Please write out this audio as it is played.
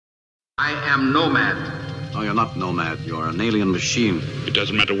I am Nomad. No, you're not Nomad. You're an alien machine. It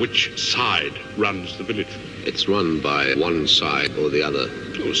doesn't matter which side runs the village. It's run by one side or the other.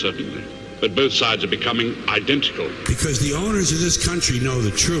 Oh, certainly. But both sides are becoming identical. Because the owners of this country know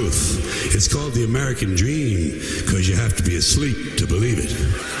the truth. It's called the American dream, because you have to be asleep to believe it.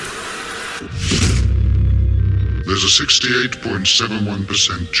 There's a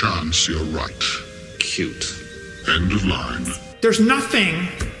 68.71% chance you're right. Cute. End of line. There's nothing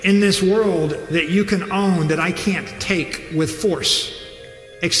in this world that you can own that I can't take with force,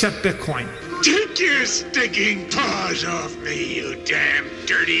 except Bitcoin. Take your stinking paws off me, you damn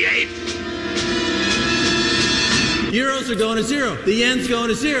dirty ape! Euros are going to zero. The yen's going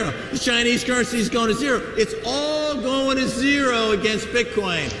to zero. The Chinese currency is going to zero. It's all going to zero against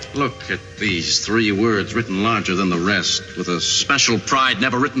Bitcoin. Look at these 3 words written larger than the rest, with a special pride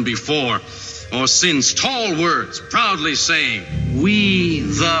never written before or since. Tall words proudly saying, "We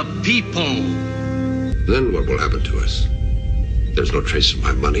the people." Then what will happen to us? There's no trace of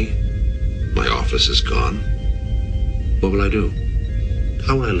my money. My office is gone. What will I do?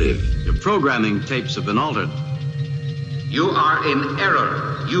 How will I live? Your programming tapes have been altered. You are in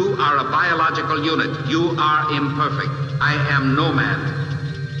error. You are a biological unit. You are imperfect. I am Nomad.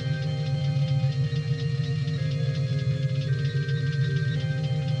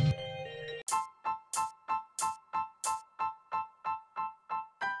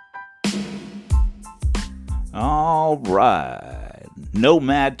 All right.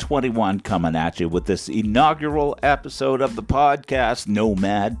 Nomad 21 coming at you with this inaugural episode of the podcast,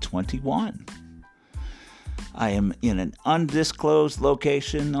 Nomad 21. I am in an undisclosed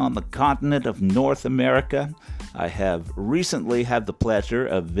location on the continent of North America. I have recently had the pleasure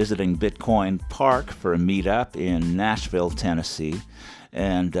of visiting Bitcoin Park for a meetup in Nashville, Tennessee,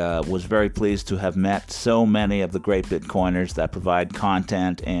 and was very pleased to have met so many of the great Bitcoiners that provide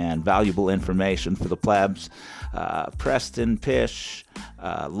content and valuable information for the plebs. Preston Pish,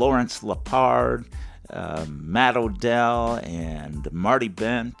 Lawrence Lepard, Matt Odell, and Marty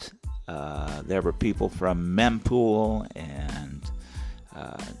Bent. There were people from Mempool and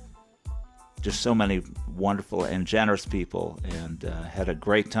just so many wonderful and generous people, and had a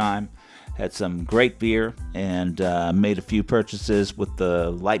great time. Had some great beer and made a few purchases with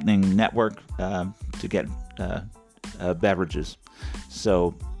the Lightning Network to get beverages.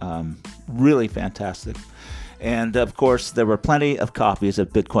 So really fantastic. And of course, there were plenty of copies of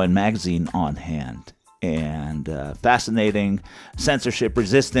Bitcoin Magazine on hand. And fascinating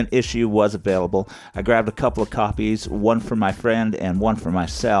censorship-resistant issue was available. I grabbed a couple of copies, one for my friend and one for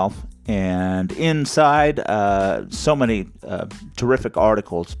myself. And inside, so many terrific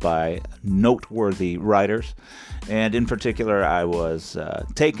articles by noteworthy writers. And in particular, I was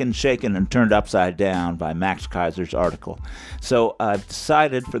taken, shaken, and turned upside down by Max Keiser's article. So I've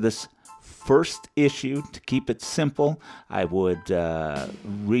decided for this first issue, to keep it simple, I would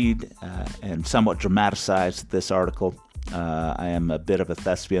read and somewhat dramatize this article. I am a bit of a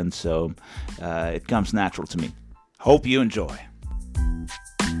thespian, so it comes natural to me. Hope you enjoy.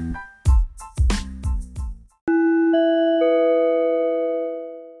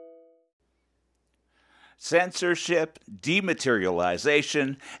 Censorship,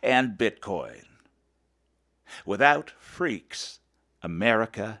 Dematerialization, and Bitcoin. Without freaks,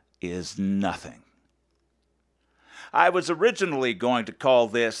 America is nothing. I was originally going to call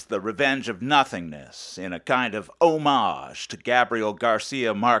this The Revenge of Nothingness, in a kind of homage to Gabriel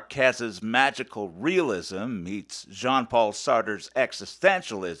Garcia Marquez's magical realism meets Jean-Paul Sartre's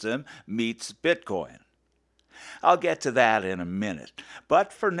existentialism meets Bitcoin. I'll get to that in a minute,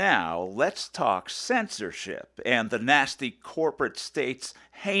 but for now, let's talk censorship and the nasty corporate state's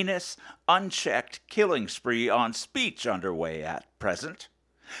heinous, unchecked killing spree on speech underway at present.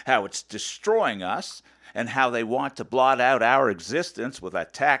 How it's destroying us, and how they want to blot out our existence with a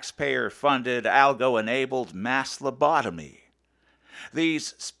taxpayer-funded, algo-enabled mass lobotomy.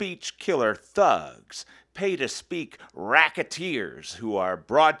 These speech-killer thugs, pay-to-speak racketeers who are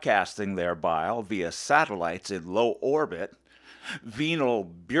broadcasting their bile via satellites in low orbit, venal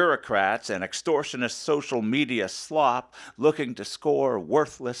bureaucrats and extortionist social media slop looking to score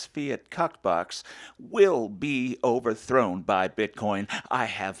worthless fiat cuckbucks will be overthrown by Bitcoin, I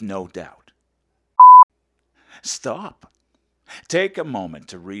have no doubt. Stop. Take a moment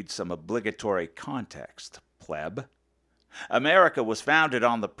to read some obligatory context, pleb. America was founded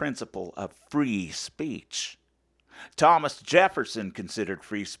on the principle of free speech. Thomas Jefferson considered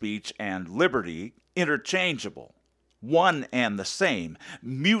free speech and liberty interchangeable, one and the same,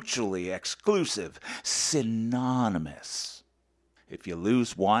 mutually exclusive, synonymous. If you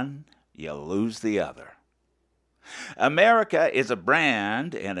lose one, you lose the other. America is a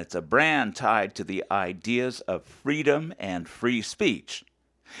brand, and it's a brand tied to the ideas of freedom and free speech.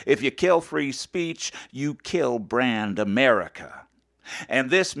 If you kill free speech, you kill brand America. And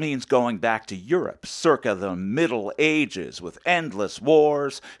this means going back to Europe, circa the Middle Ages, with endless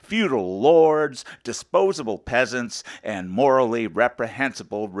wars, feudal lords, disposable peasants, and morally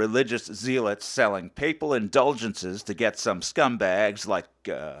reprehensible religious zealots selling papal indulgences to get some scumbags like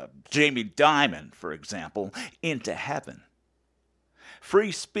Jamie Dimon, for example, into heaven.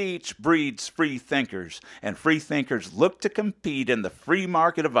 Free speech breeds free thinkers, and free thinkers look to compete in the free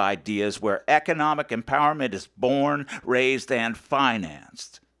market of ideas where economic empowerment is born, raised, and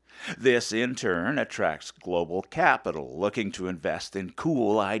financed. This, in turn, attracts global capital looking to invest in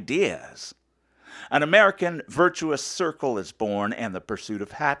cool ideas. An American virtuous circle is born, and the pursuit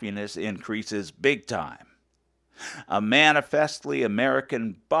of happiness increases big time. A manifestly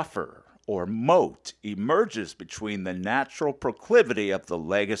American buffer or moat emerges between the natural proclivity of the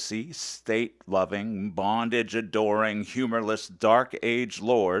legacy, state-loving, bondage-adoring, humorless Dark Age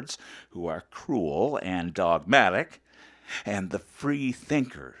lords who are cruel and dogmatic, and the free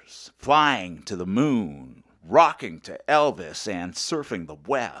thinkers flying to the moon, rocking to Elvis, and surfing the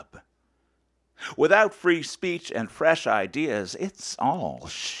web. Without free speech and fresh ideas, it's all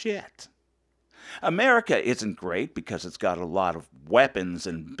shit. America isn't great because it's got a lot of weapons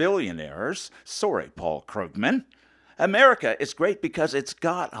and billionaires. Sorry, Paul Krugman. America is great because it's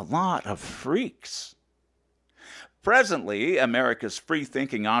got a lot of freaks. Presently, America's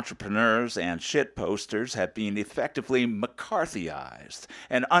free-thinking entrepreneurs and shitposters have been effectively McCarthyized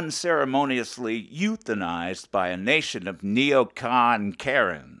and unceremoniously euthanized by a nation of neocon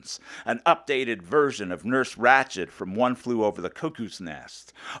Karens, an updated version of Nurse Ratched from One Flew Over the Cuckoo's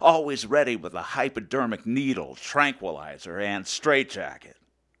Nest, always ready with a hypodermic needle, tranquilizer, and straitjacket.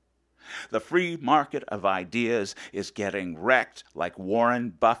 The free market of ideas is getting wrecked like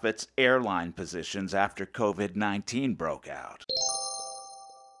Warren Buffett's airline positions after COVID-19 broke out.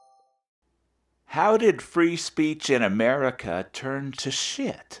 How did free speech in America turn to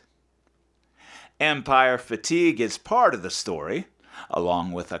shit? Empire fatigue is part of the story,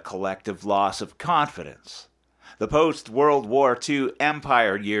 along with a collective loss of confidence. The post-World War II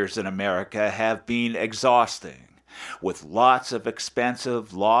empire years in America have been exhausting, with lots of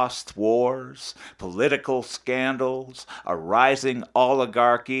expensive lost wars, political scandals, a rising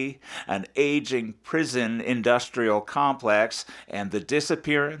oligarchy, an aging prison industrial complex, and the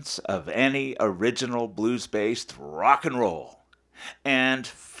disappearance of any original blues-based rock and roll, and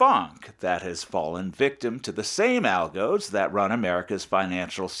funk that has fallen victim to the same algos that run America's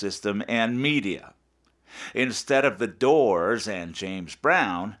financial system and media. Instead of the Doors and James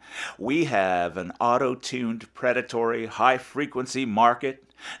Brown, we have an auto-tuned, predatory, high-frequency market,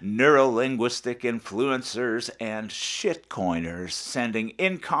 neurolinguistic influencers, and shitcoiners sending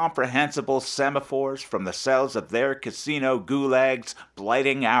incomprehensible semaphores from the cells of their casino gulags,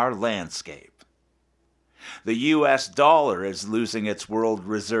 blighting our landscape. The U.S. dollar is losing its world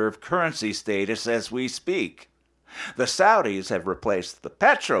reserve currency status as we speak. The Saudis have replaced the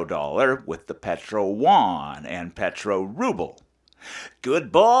petrodollar with the petro-yuan and petro-ruble.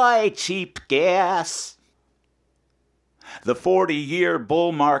 Goodbye, cheap gas. The 40-year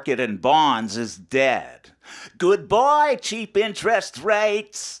bull market in bonds is dead. Goodbye, cheap interest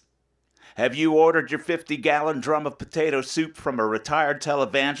rates. Have you ordered your 50-gallon drum of potato soup from a retired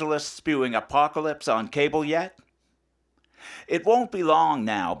televangelist spewing apocalypse on cable yet? It won't be long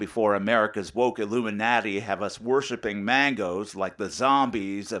now before America's woke Illuminati have us worshipping mangoes like the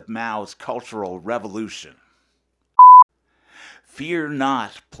zombies of Mao's Cultural Revolution. Fear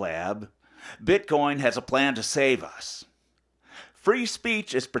not, pleb. Bitcoin has a plan to save us. Free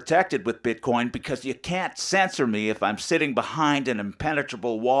speech is protected with Bitcoin because you can't censor me if I'm sitting behind an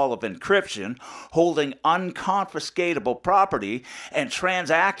impenetrable wall of encryption, holding unconfiscatable property, and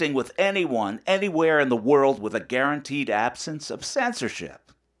transacting with anyone, anywhere in the world with a guaranteed absence of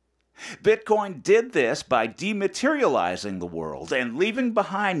censorship. Bitcoin did this by dematerializing the world and leaving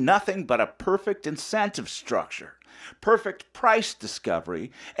behind nothing but a perfect incentive structure, perfect price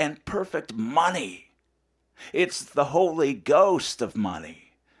discovery, and perfect money. It's the holy ghost of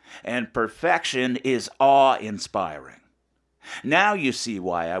money, and perfection is awe-inspiring. Now you see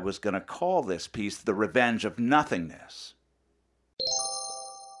why I was going to call this piece The Revenge of Nothingness.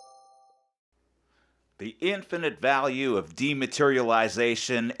 The infinite value of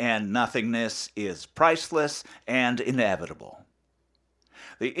dematerialization and nothingness is priceless and inevitable.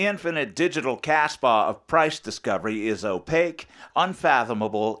 The infinite digital Casbah of price discovery is opaque,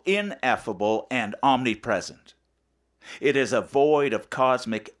 unfathomable, ineffable, and omnipresent. It is a void of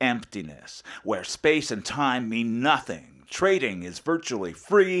cosmic emptiness, where space and time mean nothing, trading is virtually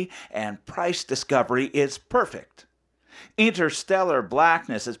free, and price discovery is perfect. Interstellar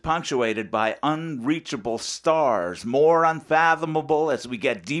blackness is punctuated by unreachable stars, more unfathomable as we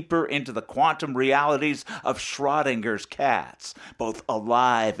get deeper into the quantum realities of Schrodinger's cats, both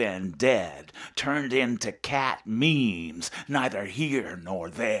alive and dead, turned into cat memes, neither here nor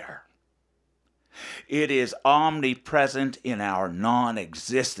there. It is omnipresent in our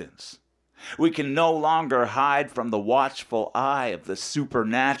non-existence. We can no longer hide from the watchful eye of the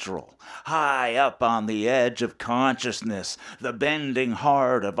supernatural, high up on the edge of consciousness, the bending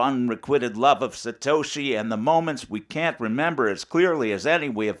heart of unrequited love of Satoshi, and the moments we can't remember as clearly as any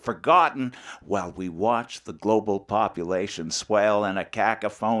we have forgotten while we watch the global population swell in a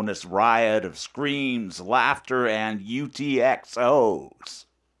cacophonous riot of screams, laughter, and UTXOs.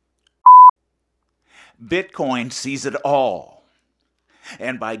 Bitcoin sees it all.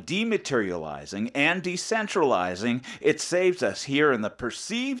 And by dematerializing and decentralizing, it saves us here in the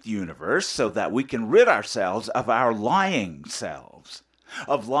perceived universe so that we can rid ourselves of our lying selves,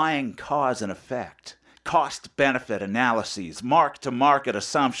 of lying cause and effect, cost-benefit analyses, mark-to-market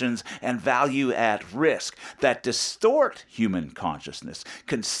assumptions, and value at risk that distort human consciousness,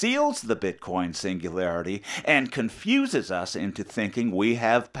 conceals the Bitcoin singularity, and confuses us into thinking we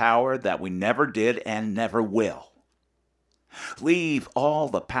have power that we never did and never will. Leave all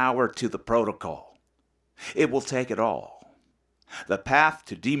the power to the protocol. It will take it all. The path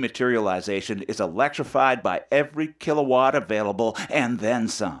to dematerialization is electrified by every kilowatt available and then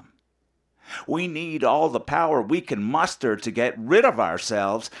some. We need all the power we can muster to get rid of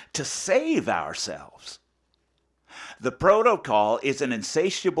ourselves, to save ourselves. The protocol is an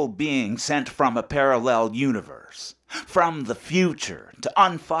insatiable being sent from a parallel universe, from the future, to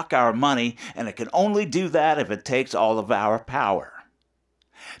unfuck our money, and it can only do that if it takes all of our power.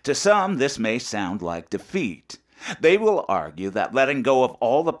 To some, this may sound like defeat. They will argue that letting go of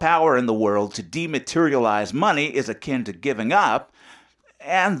all the power in the world to dematerialize money is akin to giving up,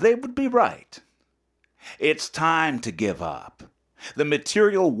 and they would be right. It's time to give up. The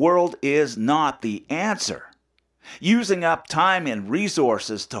material world is not the answer. Using up time and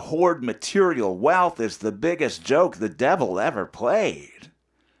resources to hoard material wealth is the biggest joke the devil ever played.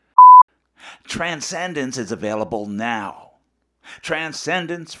 Transcendence is available now.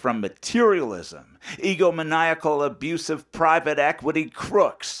 Transcendence from materialism, egomaniacal, abusive private equity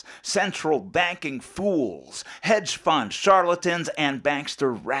crooks, central banking fools, hedge fund charlatans, and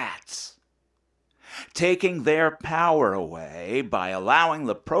bankster rats. Taking their power away by allowing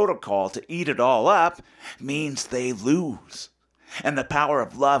the protocol to eat it all up means they lose, and the power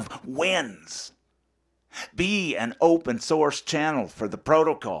of love wins. Be an open source channel for the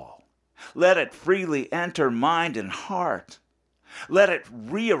protocol. Let it freely enter mind and heart. Let it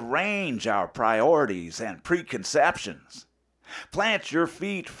rearrange our priorities and preconceptions. Plant your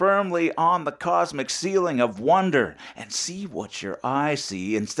feet firmly on the cosmic ceiling of wonder and see what your eyes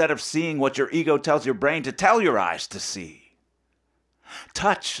see instead of seeing what your ego tells your brain to tell your eyes to see.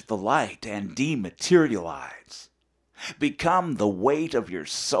 Touch the light and dematerialize. Become the weight of your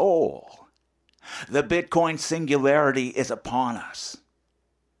soul. The Bitcoin singularity is upon us.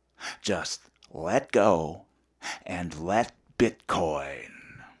 Just let go and let Bitcoin.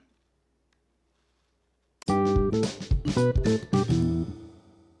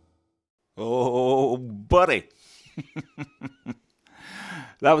 Oh, buddy.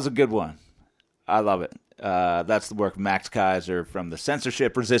 That was a good one. I love it. That's the work of Max Keiser from the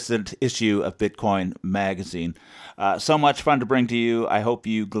censorship-resistant issue of Bitcoin Magazine. So much fun to bring to you. I hope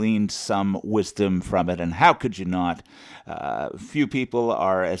you gleaned some wisdom from it, and how could you not? Few people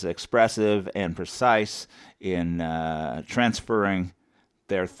are as expressive and precise in transferring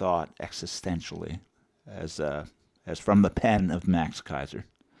their thought existentially as from the pen of Max Keiser.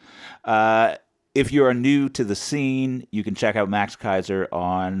 If you are new to the scene, you can check out Max Keiser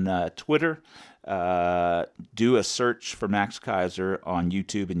on Twitter. Do a search for Max Keiser on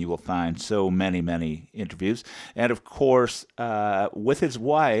YouTube, and you will find so many, many interviews. And of course, with his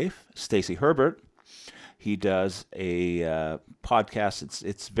wife, Stacey Herbert, he does a podcast.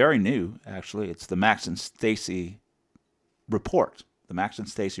 It's very new, actually. It's the Max and Stacey Report. The Max and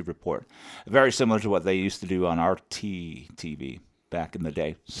Stacey Report. Very similar to what they used to do on RT TV back in the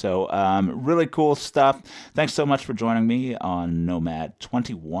day. So really cool stuff. Thanks so much for joining me on Nomad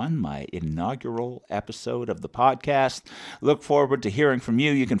 21, my inaugural episode of the podcast. Look forward to hearing from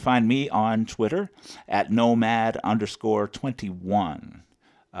you. You can find me on Twitter at Nomad_21.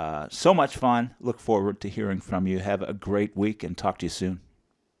 So much fun. Look forward to hearing from you. Have a great week and talk to you soon.